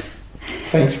bliss.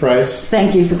 Thanks, Grace.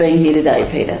 Thank you for being here today,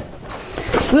 Peter.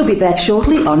 We'll be back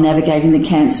shortly on Navigating the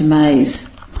Cancer Maze.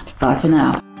 Bye for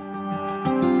now.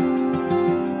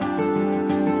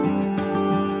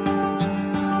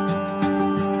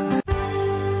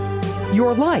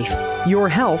 Your life, your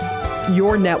health,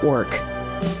 your network.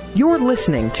 You're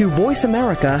listening to Voice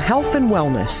America Health and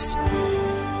Wellness.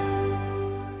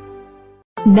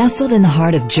 Nestled in the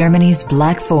heart of Germany's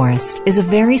Black Forest is a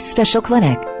very special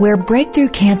clinic where breakthrough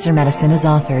cancer medicine is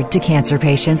offered to cancer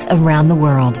patients around the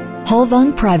world.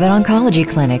 Hallwang Private Oncology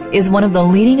Clinic is one of the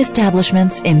leading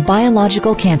establishments in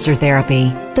biological cancer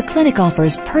therapy. The clinic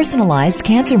offers personalized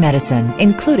cancer medicine,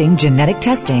 including genetic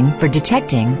testing for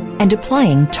detecting and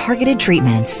applying targeted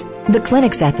treatments. The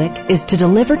clinic's ethic is to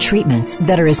deliver treatments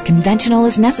that are as conventional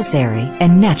as necessary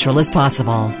and natural as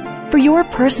possible. For your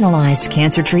personalized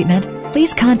cancer treatment,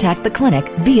 please contact the clinic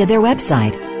via their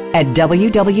website at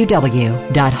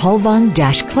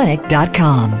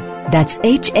www.hallwang-clinic.com. That's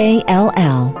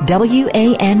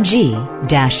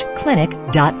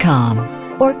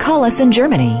HALLWANG-clinic.com. Or call us in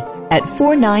Germany at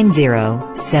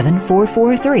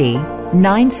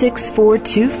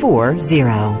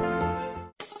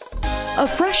 490-7443-96440. A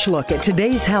fresh look at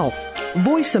today's health.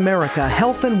 Voice America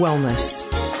Health and Wellness.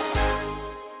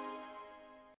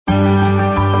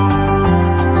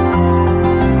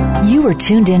 You are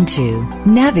tuned into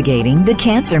Navigating the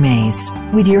Cancer Maze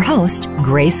with your host,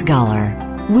 Grace Gawler.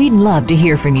 We'd love to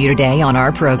hear from you today on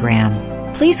our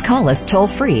program. Please call us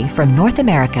toll-free from North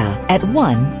America at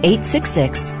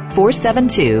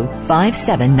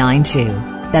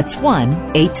 1-866-472-5792. That's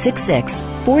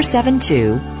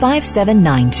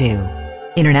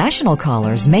 1-866-472-5792. International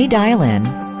callers may dial in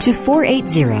to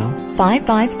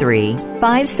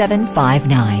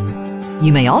 480-553-5759.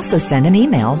 You may also send an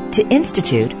email to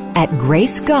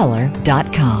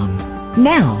institute@gracegawler.com.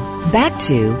 Now, back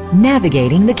to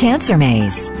Navigating the Cancer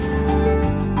Maze.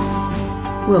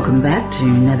 Welcome back to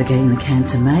Navigating the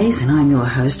Cancer Maze, and I'm your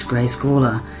host, Grace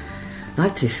Gawler. I'd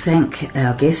like to thank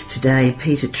our guest today,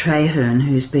 Peter Trayhurn,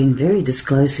 who's been very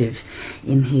disclosive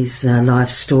in his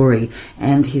life story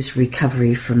and his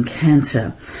recovery from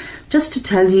cancer. Just to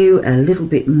tell you a little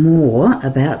bit more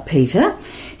about Peter,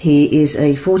 he is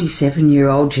a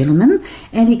 47-year-old gentleman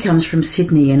and he comes from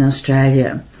Sydney in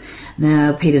Australia.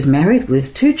 Now, Peter's married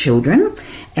with 2 children,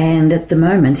 and at the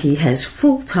moment he has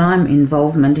full-time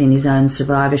involvement in his own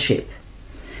survivorship.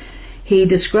 He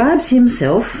describes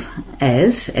himself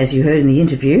as you heard in the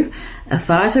interview, a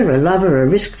fighter, a lover, a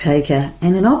risk-taker,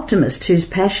 and an optimist whose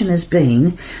passion has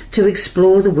been to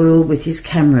explore the world with his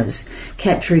cameras,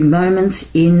 capturing moments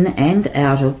in and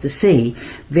out of the sea,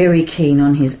 very keen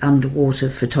on his underwater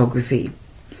photography.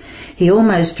 He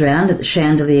almost drowned at the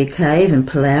Chandelier Cave in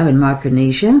Palau in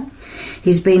Micronesia.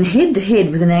 He's been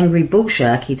head-to-head with an angry bull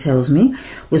shark, he tells me,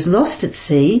 was lost at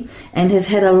sea, and has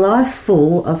had a life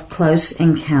full of close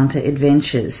encounter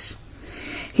adventures.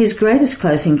 His greatest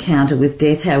close encounter with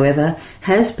death, however,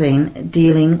 has been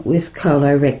dealing with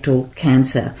colorectal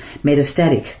cancer,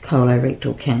 metastatic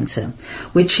colorectal cancer,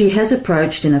 which he has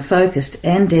approached in a focused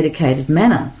and dedicated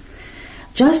manner,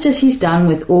 just as he's done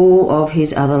with all of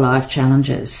his other life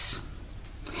challenges.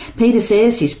 Peter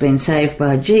says he's been saved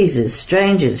by Jesus,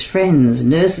 strangers, friends,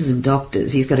 nurses and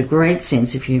doctors. He's got a great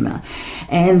sense of humour,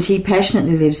 and he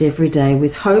passionately lives every day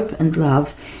with hope and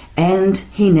love, and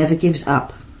he never gives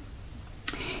up.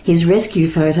 His rescue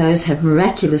photos have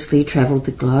miraculously travelled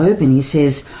the globe, and he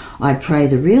says, "I pray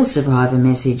the real survivor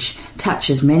message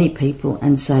touches many people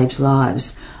and saves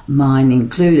lives, mine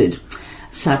included."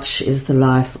 Such is the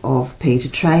life of Peter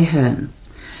Trayhurn.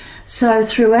 So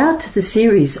throughout the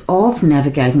series of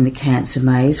Navigating the Cancer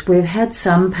Maze, we've had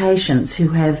some patients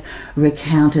who have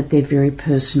recounted their very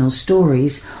personal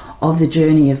stories of the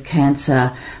journey of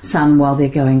cancer, some while they're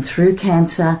going through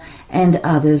cancer and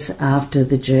others after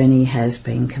the journey has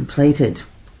been completed.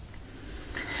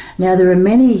 Now, there are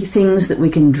many things that we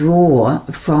can draw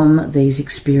from these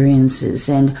experiences,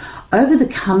 and over the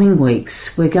coming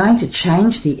weeks we're going to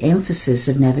change the emphasis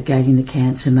of Navigating the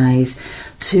Cancer Maze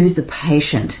to the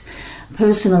patient.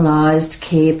 Personalised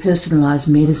care, personalised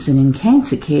medicine in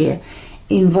cancer care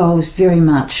involves very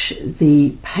much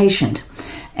the patient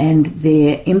and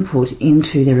their input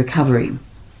into their recovery.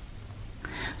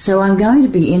 So I'm going to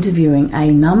be interviewing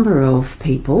a number of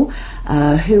people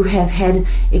who have had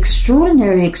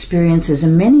extraordinary experiences,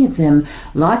 and many of them,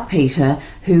 like Peter,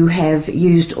 who have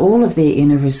used all of their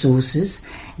inner resources,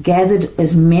 gathered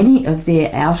as many of their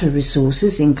outer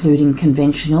resources, including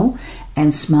conventional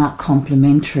and smart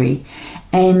complementary,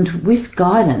 and with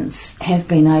guidance have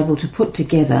been able to put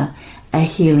together a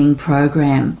healing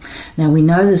program. Now, we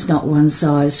know there's not one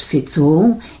size fits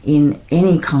all in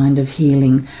any kind of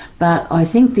healing, but I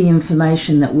think the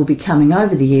information that will be coming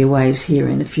over the airwaves here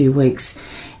in a few weeks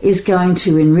is going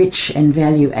to enrich and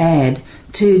value add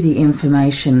to the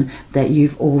information that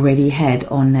you've already had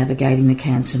on Navigating the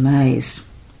Cancer Maze.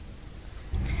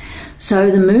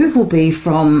 So the move will be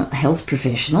from health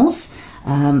professionals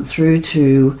through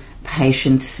to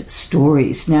patient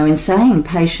stories. Now, in saying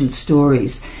patient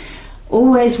stories,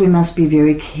 always we must be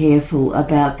very careful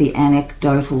about the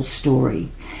anecdotal story.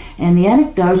 And the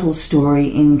anecdotal story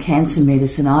in cancer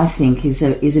medicine, I think, is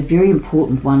a very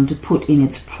important one to put in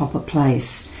its proper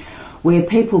place, where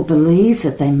people believe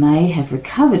that they may have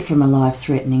recovered from a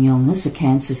life-threatening illness, a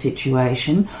cancer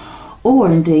situation,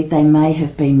 or indeed they may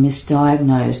have been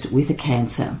misdiagnosed with a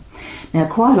cancer. Now,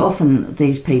 quite often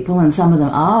these people, and some of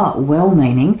them are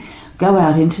well-meaning, go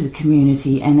out into the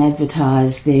community and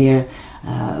advertise their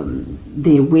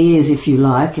wares, if you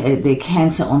like. They're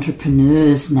cancer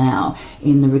entrepreneurs now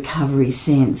in the recovery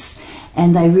sense,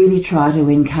 and they really try to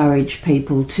encourage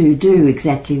people to do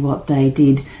exactly what they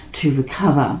did to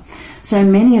recover. So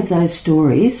many of those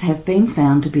stories have been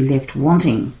found to be left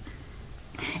wanting.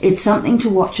 It's something to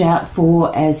watch out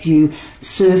for as you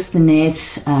surf the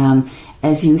net,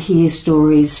 as you hear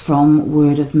stories from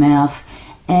word of mouth,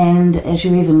 and as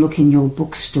you even look in your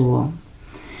bookstore.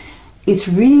 It's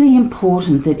really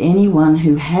important that anyone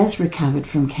who has recovered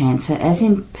from cancer, as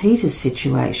in Peter's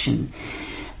situation,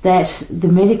 that the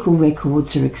medical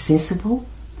records are accessible,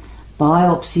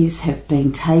 biopsies have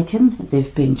been taken,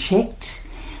 they've been checked,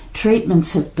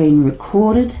 treatments have been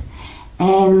recorded,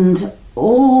 and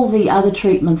all the other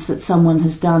treatments that someone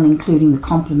has done, including the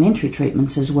complementary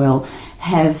treatments as well,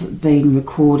 have been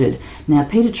recorded. Now,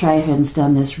 Peter Trayhurn's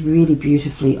done this really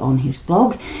beautifully on his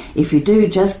blog. If you do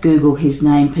just Google his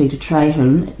name, Peter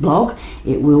Trayhurn blog,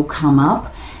 it will come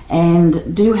up.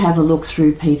 And do have a look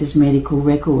through Peter's medical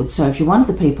records. So if you're one of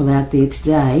the people out there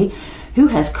today who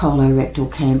has colorectal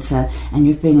cancer and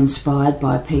you've been inspired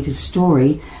by Peter's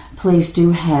story, please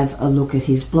do have a look at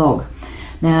his blog.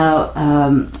 Now,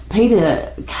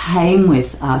 Peter came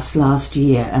with us last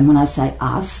year, and when I say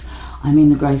us, I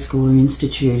mean the Grace Gawler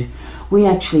Institute. We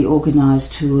actually organise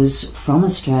tours from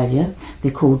Australia.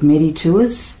 They're called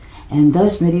Medi-Tours, and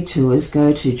those Medi-Tours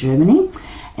go to Germany,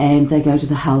 and they go to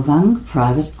the Hallwang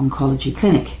Private Oncology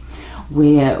Clinic,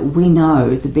 where we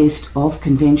know the best of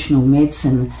conventional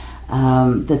medicine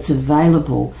that's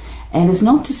available. And it's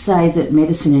not to say that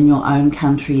medicine in your own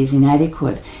country is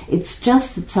inadequate. It's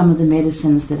just that some of the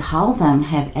medicines that Hallwang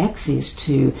have access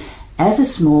to as a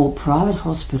small private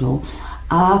hospital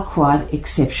are quite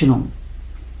exceptional.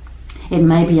 It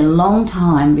may be a long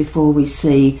time before we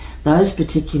see those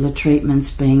particular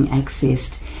treatments being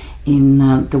accessed in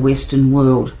the Western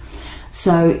world.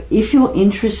 So if you're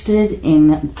interested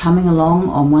in coming along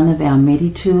on one of our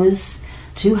Medi-Tours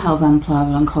to Hallwang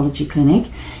Private Oncology Clinic,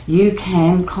 you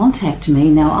can contact me.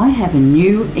 Now, I have a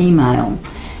new email,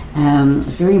 a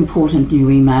very important new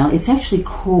email. It's actually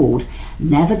called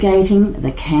Navigating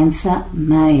the Cancer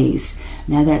Maze.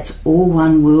 Now, that's all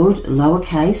one word,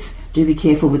 lowercase. Do be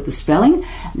careful with the spelling.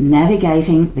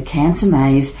 Navigating the Cancer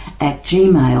Maze at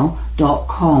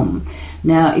gmail.com.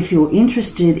 Now, if you're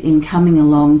interested in coming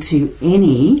along to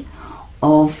any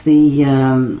of the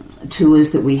tours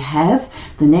that we have,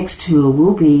 the next tour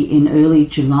will be in early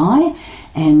July,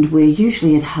 and we're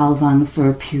usually at Hallwang for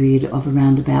a period of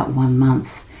around about 1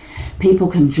 month. People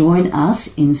can join us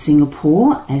in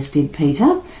Singapore, as did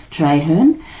Peter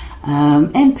Trayhurn,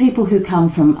 and people who come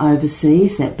from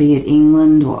overseas, that be it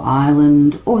England or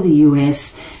Ireland or the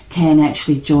US, can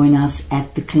actually join us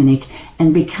at the clinic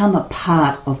and become a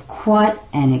part of quite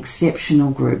an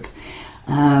exceptional group.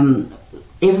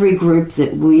 Every group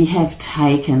that we have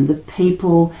taken, the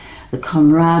people, the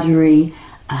camaraderie,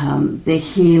 the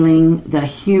healing, the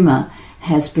humour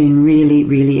has been really,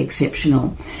 really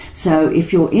exceptional. So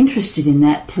if you're interested in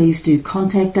that, please do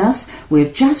contact us.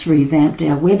 We've just revamped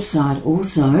our website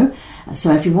also.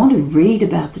 So if you want to read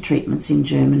about the treatments in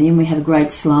Germany, and we have a great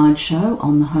slideshow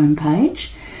on the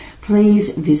homepage,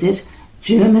 please visit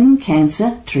German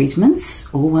Cancer Treatments,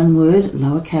 all one word,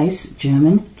 lowercase,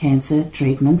 German Cancer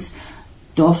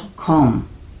Treatments.com.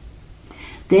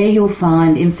 There you'll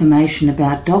find information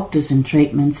about doctors and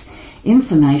treatments,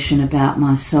 information about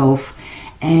myself,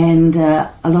 and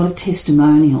a lot of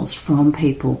testimonials from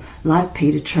people like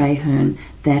Peter Trayhurn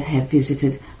that have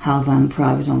visited Hallwang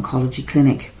Private Oncology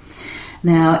Clinic.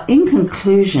 Now, in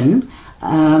conclusion,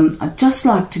 I'd just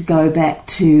like to go back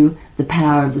to the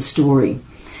power of the story.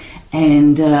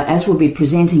 And as we'll be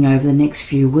presenting over the next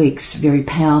few weeks, very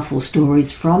powerful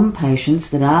stories from patients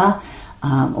that are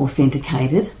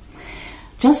authenticated.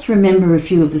 Just remember a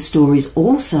few of the stories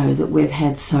also that we've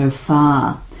had so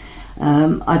far.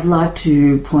 I'd like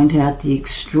to point out the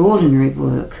extraordinary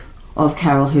work of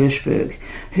Carol Hirschberg,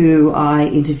 who I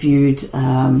interviewed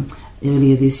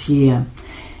earlier this year.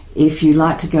 If you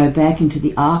like to go back into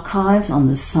the archives on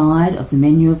the side of the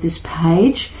menu of this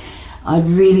page, I'd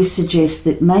really suggest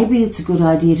that maybe it's a good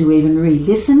idea to even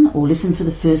re-listen or listen for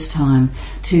the first time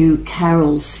to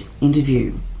Carol's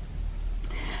interview.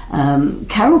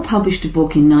 Carol published a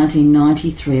book in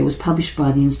 1993. It was published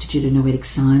by the Institute of Noetic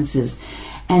Sciences,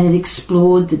 and it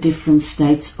explored the different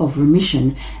states of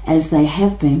remission as they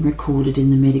have been recorded in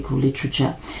the medical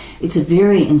literature. It's a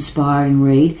very inspiring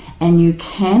read, and you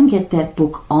can get that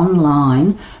book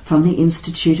online from the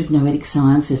Institute of Noetic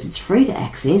Sciences. It's free to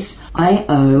access.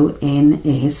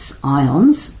 IONS,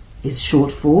 IONS, is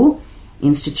short for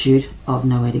Institute of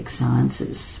Noetic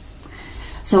Sciences.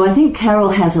 So I think Carol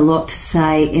has a lot to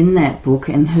say in that book,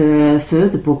 and her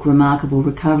further book, Remarkable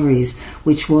Recoveries,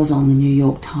 which was on the New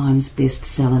York Times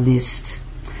bestseller list.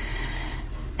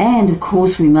 And of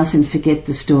course we mustn't forget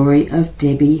the story of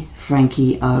Debbie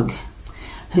Frankie Ogg.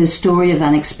 Her story of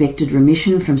unexpected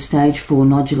remission from stage 4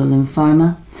 nodular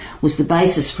lymphoma was the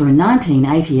basis for a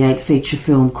 1988 feature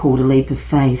film called A Leap of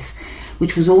Faith,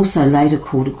 which was also later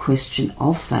called A Question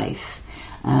of Faith.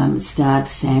 It starred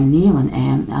Sam Neill and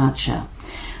Anne Archer.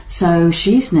 So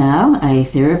she's now a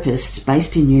therapist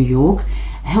based in New York,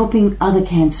 helping other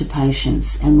cancer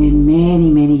patients, and we're many,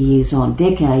 many years on,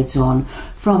 decades on,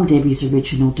 from Debbie's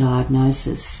original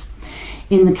diagnosis.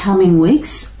 In the coming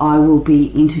weeks, I will be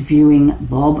interviewing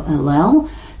Bob Allel,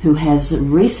 who has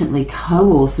recently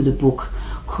co-authored a book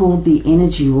called The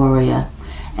Energy Warrior.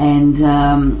 And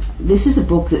this is a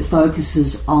book that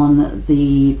focuses on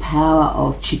the power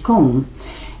of Qigong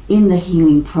in the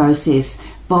healing process.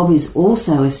 Bob is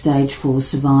also a stage 4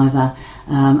 survivor.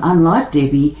 Unlike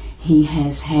Debbie, he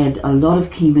has had a lot of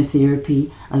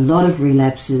chemotherapy, a lot of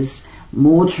relapses,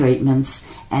 more treatments,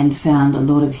 and found a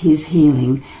lot of his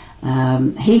healing,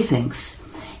 he thinks,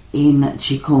 in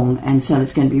Qigong. And so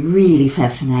it's going to be really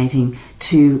fascinating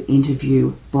to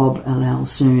interview Bob Allel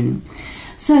soon.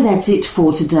 So that's it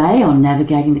for today on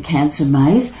Navigating the Cancer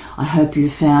Maze. I hope you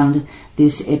found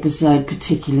this episode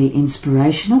particularly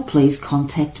inspirational. Please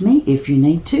contact me if you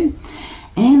need to.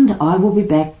 And I will be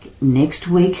back next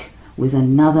week with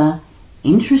another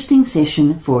interesting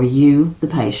session for you, the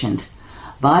patient.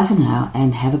 Bye for now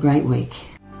and have a great week.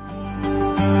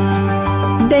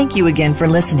 Thank you again for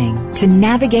listening to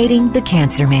Navigating the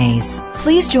Cancer Maze.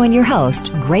 Please join your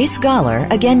host, Grace Gawler,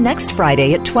 again next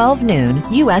Friday at 12 noon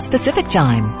U.S. Pacific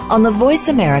Time on the Voice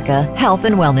America Health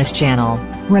and Wellness Channel.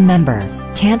 Remember,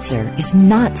 cancer is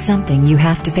not something you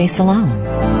have to face alone.